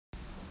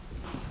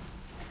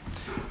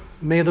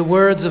May the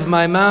words of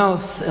my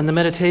mouth and the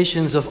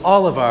meditations of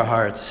all of our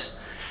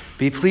hearts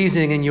be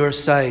pleasing in your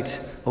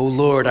sight, O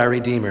Lord, our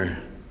Redeemer.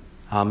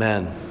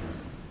 Amen.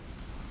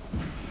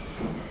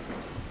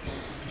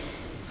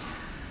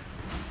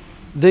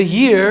 The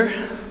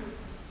year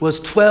was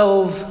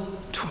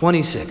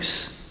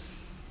 1226.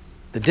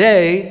 The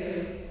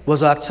day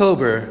was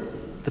October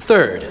the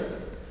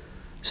 3rd.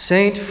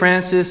 Saint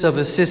Francis of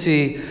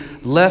Assisi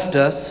left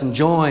us and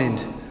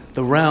joined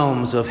the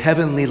realms of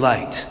heavenly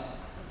light.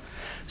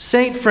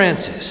 Saint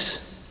Francis,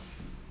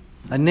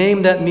 a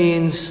name that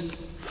means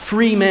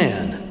free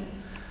man.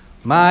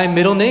 My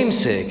middle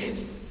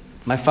namesake.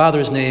 My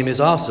father's name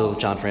is also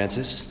John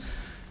Francis.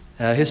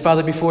 His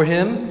father before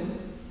him,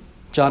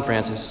 John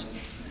Francis.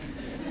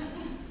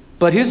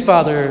 But his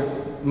father,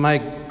 my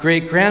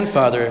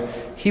great-grandfather,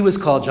 he was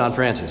called John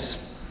Francis.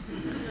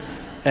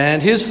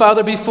 And his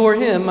father before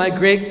him, my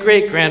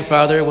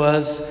great-great-grandfather,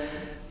 was,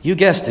 you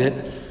guessed it,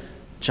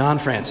 John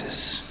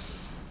Francis.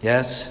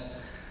 Yes,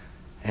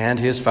 and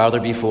his father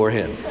before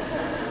him.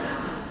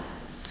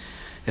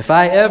 If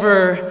I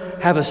ever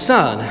have a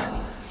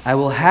son, I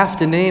will have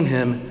to name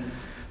him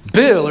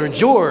Bill or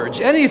George,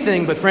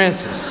 anything but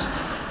Francis.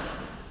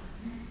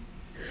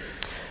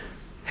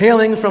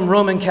 Hailing from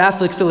Roman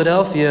Catholic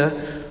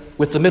Philadelphia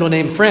with the middle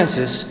name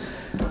Francis,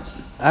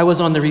 I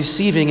was on the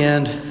receiving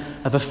end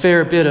of a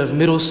fair bit of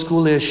middle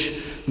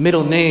schoolish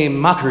middle name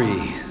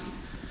mockery.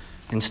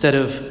 Instead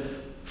of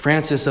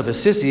Francis of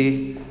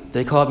Assisi,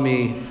 they called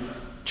me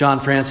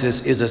John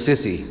Francis is a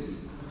sissy.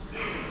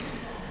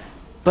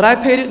 But I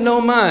paid it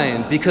no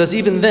mind, because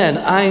even then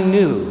I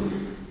knew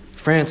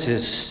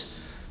Francis,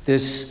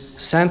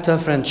 this Santa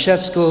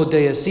Francesco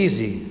de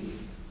Assisi,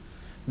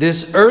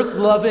 this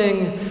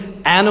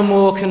earth-loving,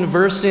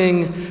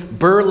 animal-conversing,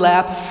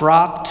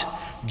 burlap-frocked,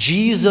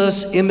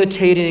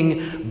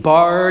 Jesus-imitating,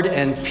 bard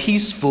and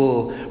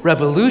peaceful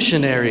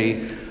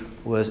revolutionary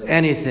was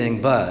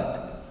anything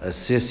but a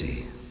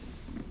sissy.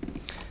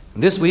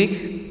 This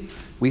week,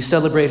 we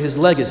celebrate his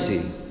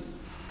legacy,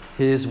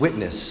 his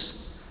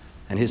witness,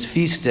 and his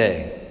feast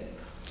day.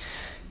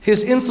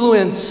 His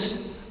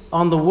influence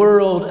on the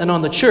world and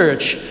on the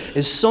church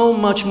is so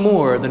much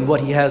more than what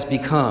he has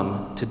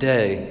become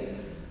today.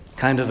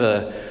 Kind of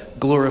a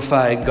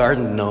glorified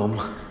garden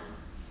gnome.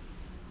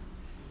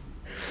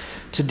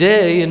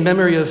 Today, in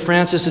memory of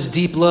Francis's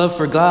deep love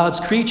for God's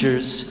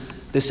creatures,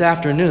 this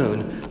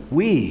afternoon,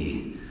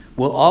 we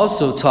will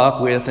also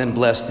talk with and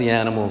bless the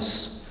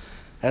animals.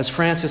 As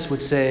Francis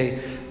would say,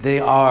 they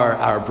are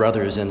our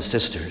brothers and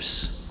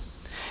sisters.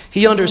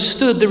 He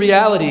understood the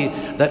reality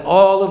that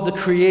all of the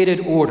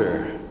created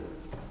order,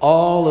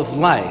 all of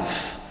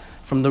life,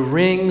 from the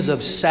rings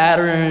of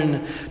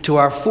Saturn to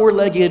our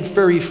four-legged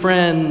furry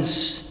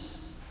friends,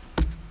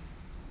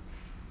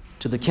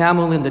 to the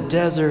camel in the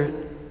desert,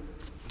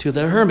 to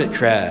the hermit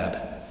crab,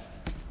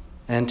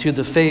 and to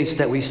the face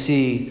that we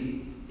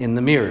see in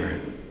the mirror.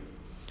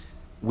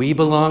 We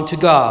belong to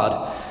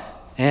God,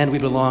 and we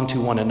belong to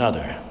one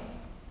another,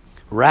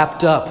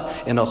 wrapped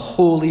up in a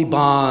holy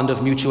bond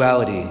of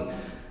mutuality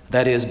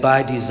that is,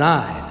 by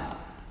design,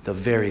 the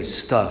very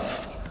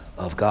stuff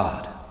of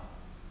God.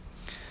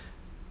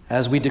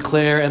 As we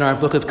declare in our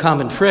Book of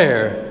Common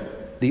Prayer,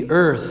 the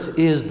earth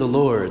is the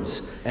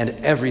Lord's and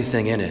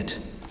everything in it.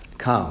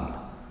 Come,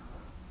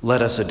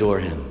 let us adore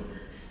him.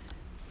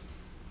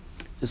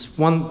 Just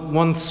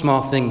one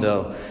small thing,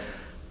 though.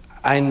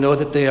 I know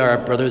that they are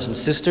brothers and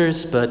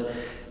sisters, but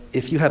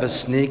if you have a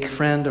snake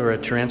friend or a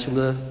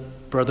tarantula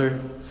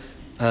brother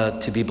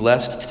to be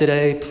blessed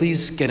today,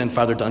 please get in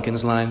Father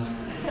Duncan's line.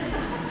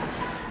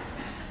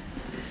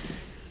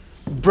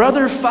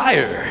 Brother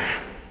Fire,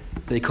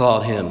 they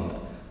called him.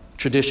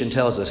 Tradition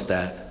tells us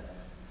that.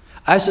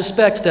 I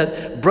suspect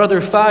that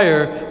Brother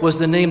Fire was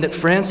the name that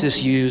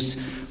Francis used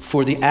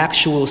for the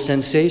actual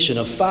sensation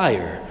of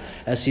fire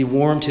as he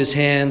warmed his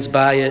hands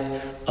by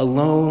it,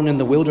 alone in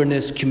the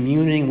wilderness,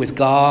 communing with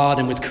God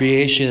and with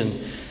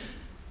creation.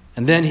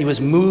 And then he was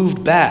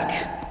moved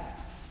back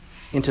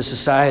into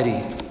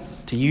society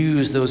to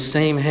use those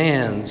same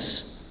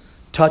hands,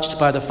 touched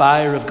by the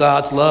fire of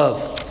God's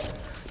love,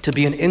 to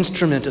be an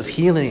instrument of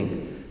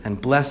healing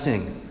and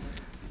blessing,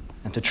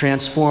 and to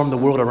transform the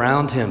world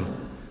around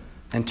him,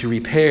 and to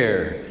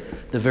repair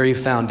the very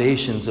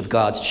foundations of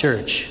God's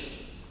church.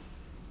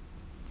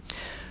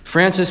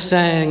 Francis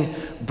sang,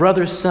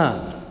 Brother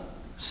Sun,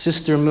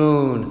 Sister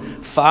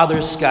Moon,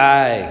 Father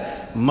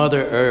Sky,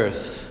 Mother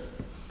Earth,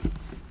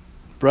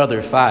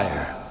 Brother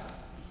Fire.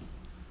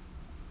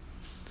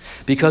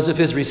 Because of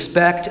his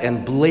respect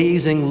and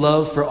blazing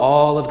love for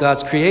all of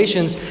God's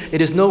creations, it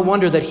is no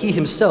wonder that he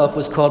himself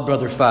was called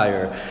Brother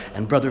Fire.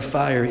 And Brother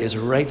Fire is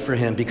right for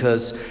him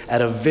because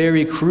at a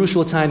very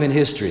crucial time in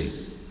history,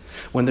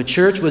 when the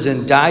church was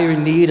in dire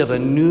need of a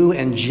new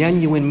and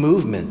genuine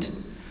movement,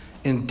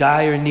 in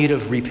dire need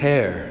of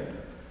repair,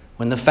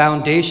 when the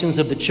foundations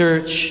of the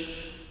church,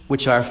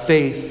 which are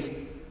faith,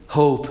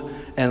 hope,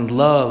 and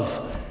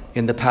love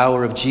in the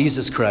power of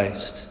Jesus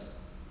Christ,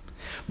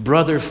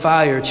 Brother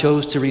Fire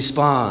chose to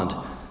respond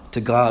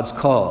to God's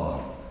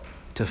call,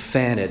 to to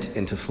fan it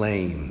into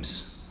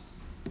flames.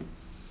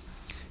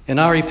 In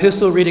our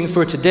epistle reading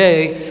for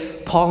today,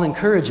 Paul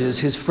encourages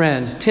his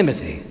friend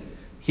Timothy.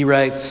 He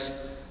writes,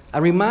 I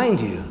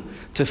remind you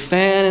to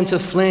fan into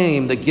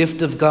flame the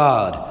gift of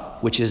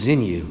God which is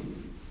in you.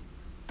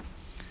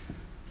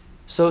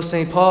 So,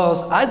 St.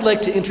 Paul's, I'd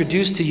like to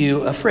introduce to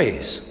you a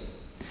phrase.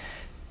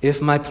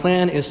 If my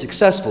plan is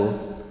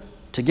successful,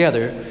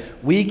 together,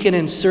 we can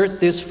insert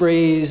this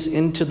phrase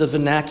into the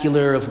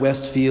vernacular of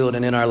Westfield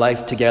and in our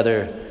life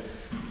together.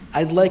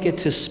 I'd like it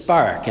to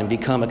spark and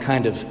become a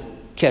kind of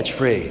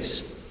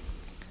catchphrase.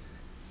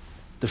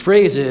 The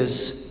phrase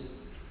is,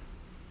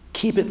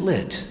 keep it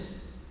lit.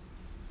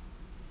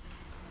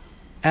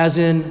 As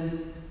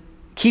in,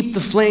 keep the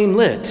flame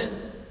lit.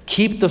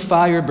 Keep the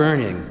fire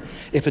burning.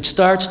 If it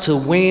starts to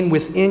wane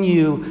within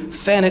you,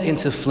 fan it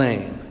into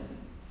flame.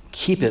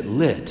 Keep it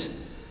lit.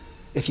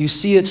 If you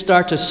see it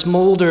start to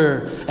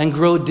smolder and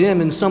grow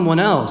dim in someone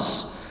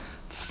else,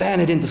 fan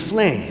it into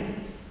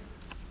flame.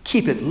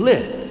 Keep it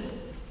lit.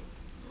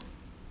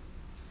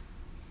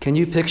 Can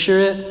you picture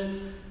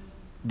it?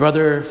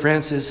 Brother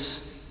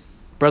Francis,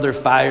 Brother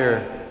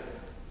Fire,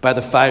 by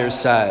the fire's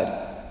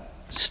side,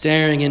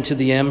 staring into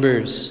the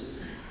embers,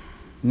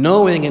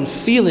 knowing and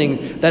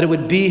feeling that it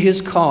would be his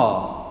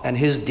call and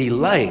his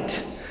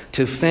delight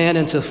to fan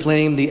into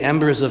flame the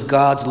embers of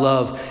God's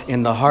love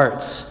in the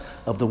hearts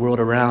of the world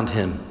around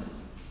him.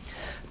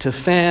 To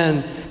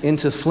fan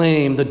into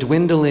flame the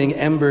dwindling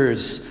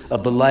embers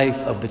of the life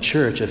of the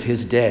church of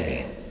his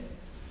day.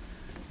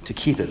 To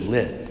keep it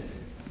lit.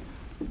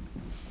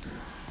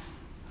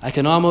 I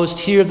can almost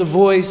hear the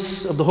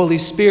voice of the Holy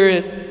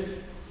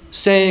Spirit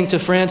saying to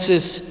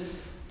Francis,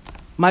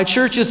 my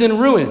church is in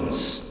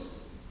ruins.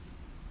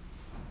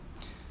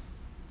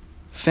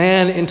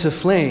 Fan into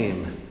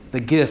flame the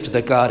gift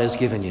that God has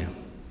given you.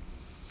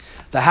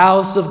 The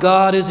house of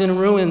God is in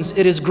ruins.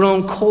 It has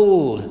grown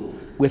cold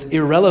with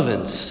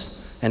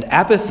irrelevance and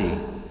apathy.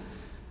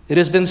 It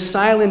has been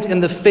silent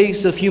in the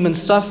face of human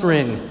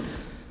suffering.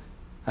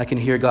 I can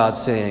hear God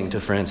saying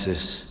to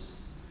Francis,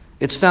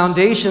 its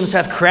foundations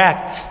have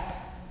cracked.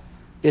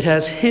 It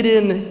has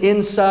hidden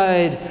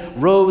inside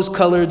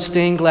rose-colored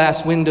stained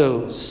glass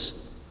windows,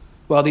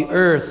 while the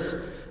earth,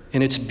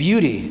 in its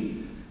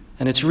beauty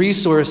and its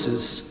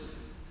resources,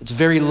 its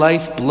very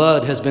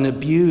lifeblood has been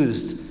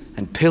abused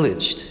and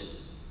pillaged.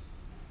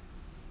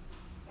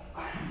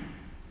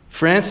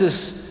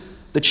 Francis,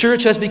 the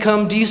church has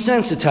become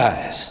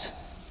desensitized,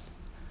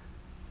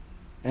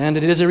 and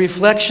it is a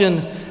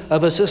reflection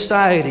of a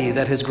society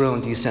that has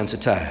grown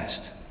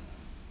desensitized.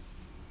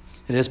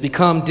 It has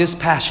become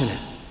dispassionate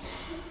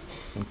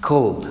and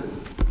cold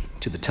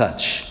to the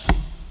touch.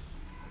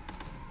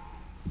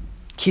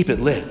 Keep it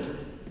lit.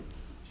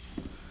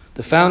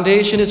 The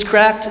foundation is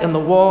cracked and the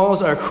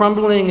walls are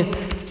crumbling,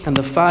 and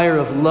the fire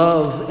of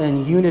love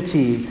and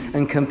unity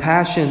and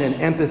compassion and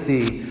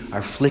empathy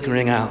are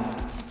flickering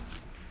out.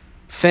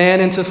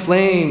 Fan into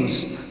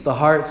flames the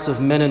hearts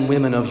of men and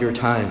women of your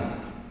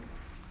time.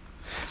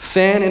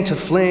 Fan into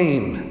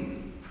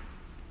flame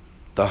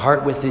the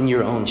heart within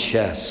your own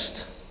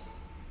chest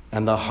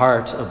and the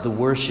heart of the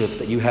worship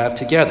that you have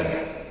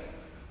together,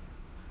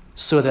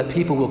 so that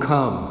people will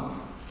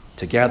come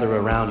to gather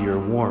around your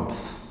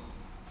warmth.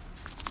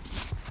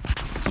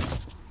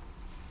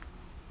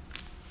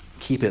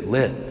 Keep it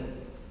lit.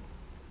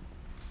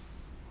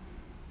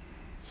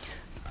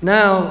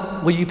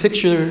 Now, will you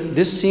picture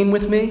this scene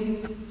with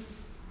me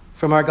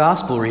from our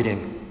gospel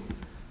reading?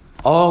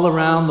 All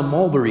around the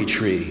mulberry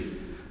tree,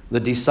 the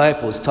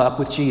disciples talk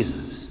with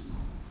Jesus.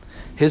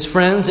 His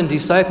friends and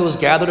disciples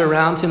gathered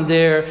around him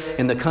there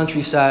in the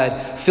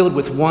countryside, filled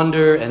with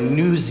wonder and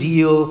new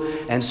zeal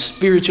and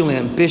spiritual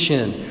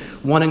ambition,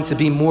 wanting to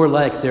be more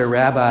like their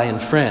rabbi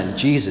and friend,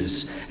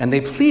 Jesus. And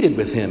they pleaded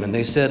with him and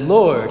they said,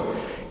 Lord,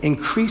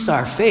 increase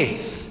our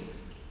faith.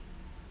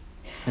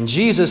 And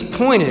Jesus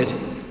pointed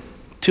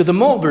to the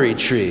mulberry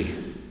tree,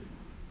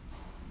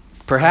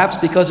 perhaps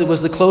because it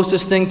was the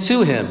closest thing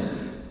to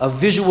him, a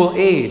visual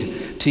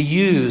aid to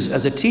use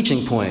as a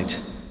teaching point,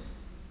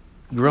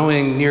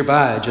 growing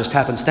nearby just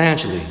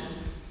happenstantially.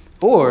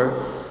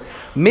 Or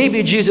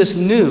maybe Jesus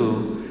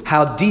knew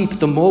how deep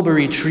the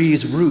mulberry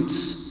tree's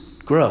roots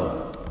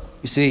grow.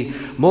 You see,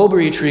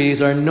 mulberry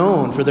trees are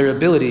known for their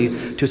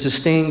ability to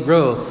sustain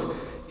growth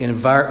in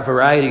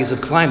varieties of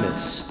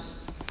climates.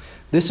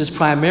 This is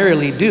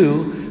primarily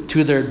due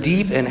to their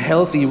deep and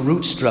healthy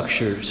root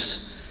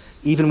structures.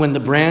 Even when the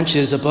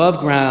branches above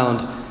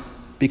ground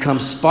become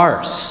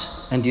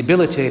sparse and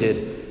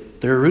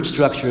debilitated, their root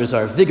structures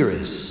are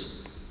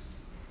vigorous,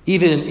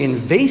 even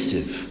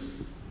invasive.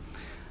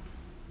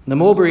 The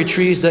mulberry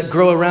trees that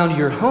grow around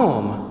your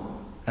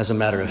home, as a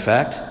matter of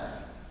fact,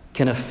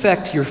 can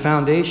affect your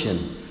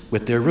foundation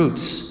with their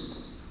roots.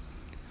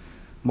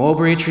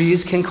 Mulberry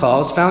trees can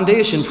cause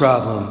foundation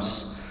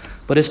problems,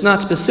 but it's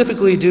not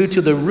specifically due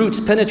to the roots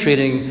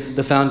penetrating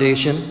the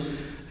foundation.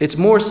 It's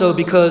more so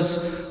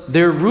because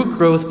their root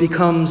growth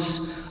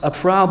becomes a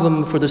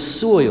problem for the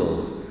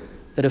soil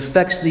that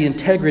affects the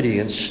integrity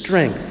and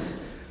strength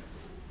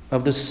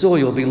of the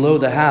soil below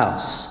the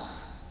house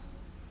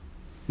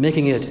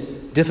making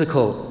it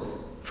difficult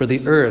for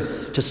the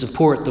earth to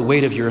support the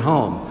weight of your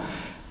home.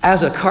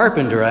 As a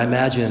carpenter, I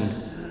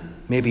imagine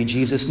maybe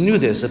Jesus knew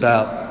this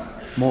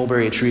about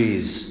mulberry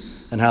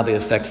trees and how they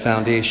affect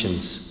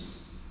foundations.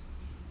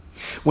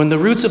 When the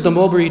roots of the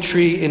mulberry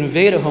tree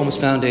invade a home's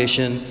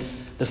foundation,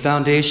 the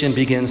foundation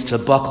begins to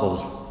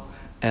buckle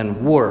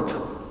and warp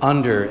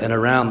under and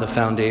around the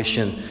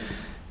foundation.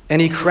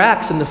 Any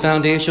cracks in the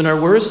foundation are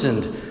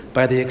worsened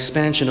by the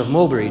expansion of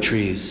mulberry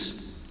trees.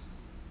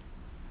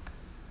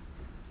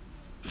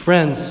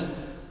 Friends,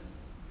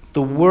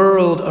 the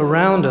world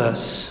around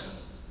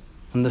us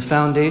and the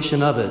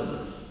foundation of it,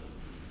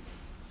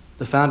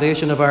 the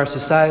foundation of our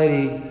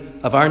society,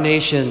 of our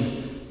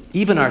nation,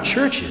 even our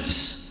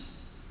churches,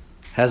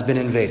 has been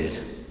invaded.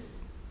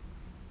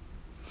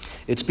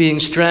 It's being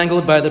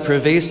strangled by the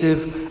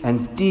pervasive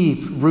and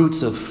deep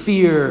roots of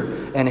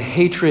fear and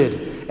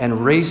hatred and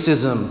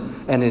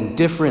racism and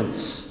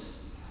indifference.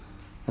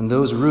 And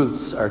those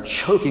roots are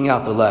choking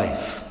out the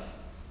life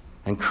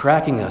and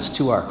cracking us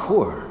to our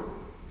core.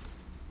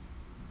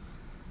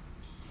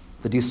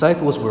 The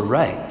disciples were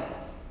right.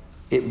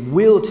 It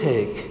will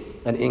take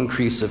an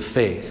increase of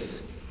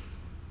faith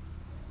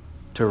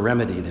to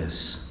remedy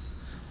this.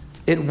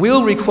 It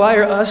will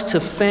require us to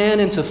fan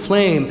into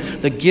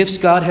flame the gifts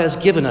God has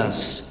given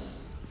us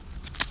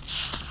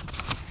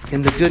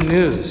in the good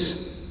news.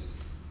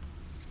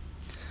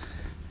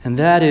 And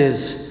that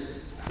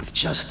is with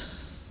just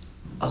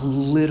a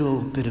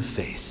little bit of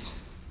faith,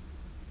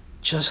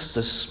 just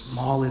the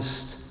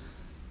smallest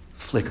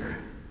flicker,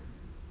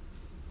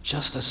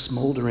 just a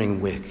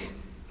smoldering wick,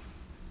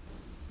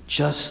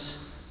 just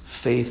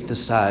faith the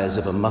size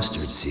of a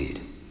mustard seed.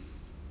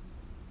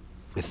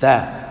 With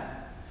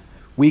that,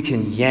 we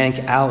can yank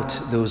out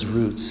those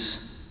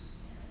roots,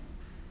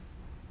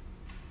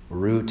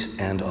 root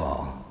and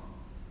all.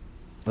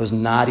 Those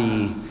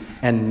knotty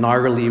and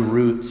gnarly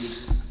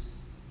roots.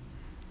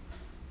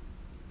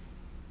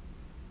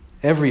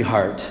 Every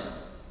heart,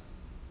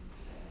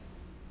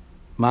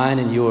 mine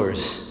and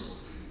yours,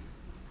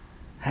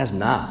 has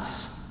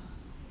knots.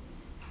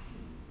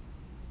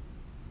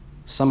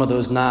 Some of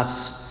those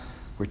knots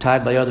were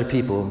tied by other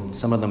people,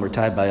 some of them were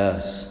tied by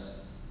us.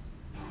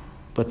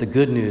 But the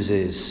good news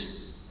is,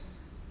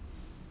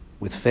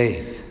 with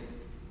faith,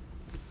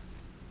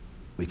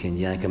 we can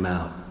yank them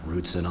out,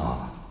 roots and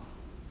all.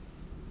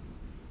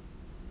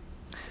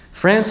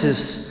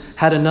 Francis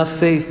had enough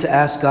faith to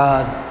ask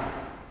God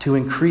to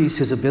increase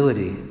his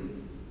ability,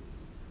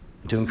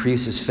 to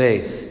increase his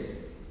faith,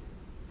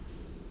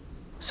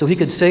 so he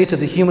could say to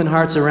the human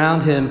hearts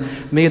around him,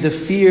 may the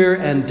fear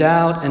and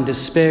doubt and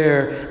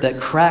despair that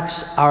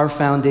cracks our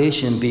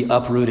foundation be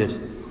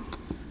uprooted.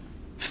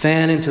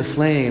 Fan into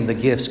flame the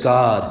gifts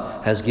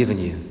God has given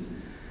you.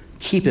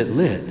 Keep it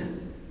lit.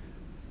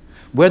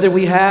 Whether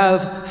we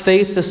have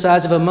faith the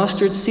size of a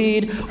mustard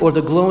seed or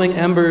the glowing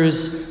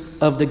embers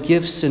of the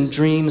gifts and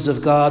dreams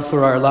of God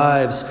for our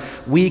lives,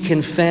 we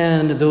can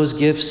fan those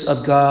gifts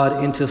of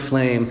God into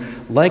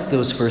flame like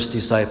those first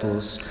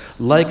disciples,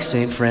 like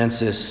St.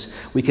 Francis.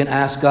 We can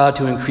ask God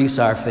to increase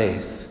our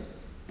faith.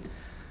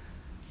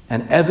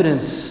 And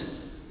evidence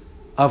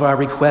of our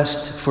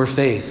request for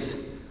faith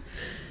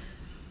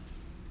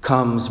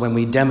comes when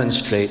we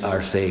demonstrate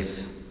our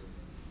faith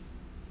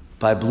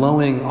by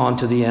blowing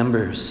onto the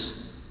embers.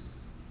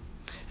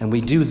 And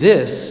we do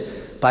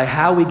this by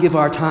how we give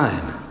our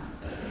time,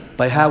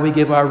 by how we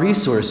give our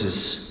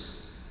resources,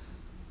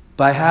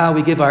 by how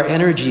we give our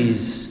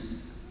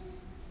energies,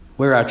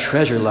 where our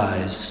treasure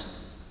lies.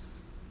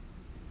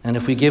 And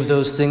if we give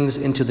those things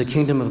into the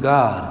kingdom of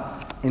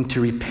God,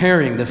 into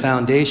repairing the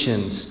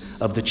foundations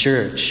of the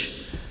church,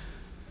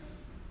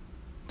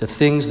 the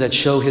things that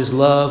show his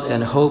love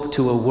and hope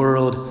to a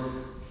world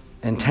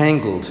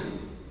entangled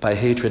by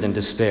hatred and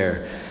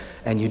despair.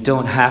 And you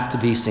don't have to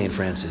be St.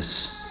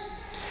 Francis.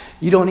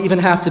 You don't even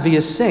have to be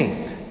a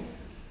saint.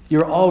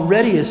 You're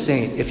already a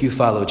saint if you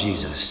follow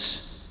Jesus.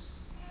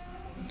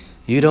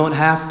 You don't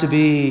have to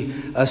be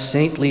a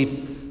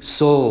saintly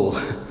soul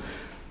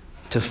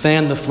to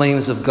fan the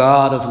flames of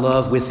God of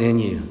love within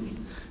you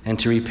and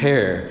to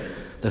repair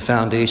the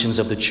foundations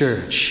of the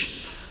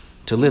church,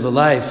 to live a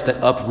life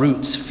that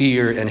uproots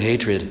fear and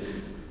hatred.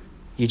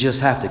 You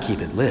just have to keep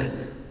it lit.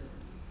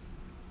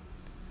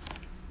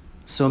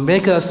 So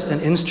make us an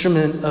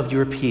instrument of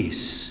your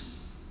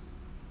peace.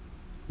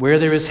 Where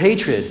there is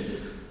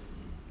hatred,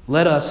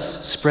 let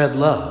us spread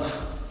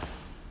love.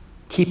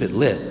 Keep it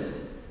lit.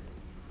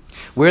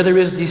 Where there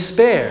is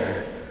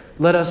despair,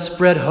 let us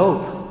spread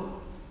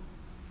hope.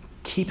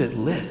 Keep it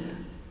lit.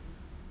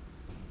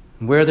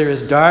 Where there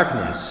is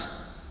darkness,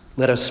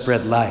 let us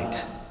spread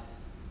light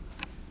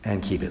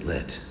and keep it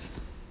lit.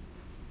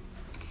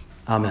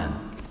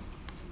 Amen.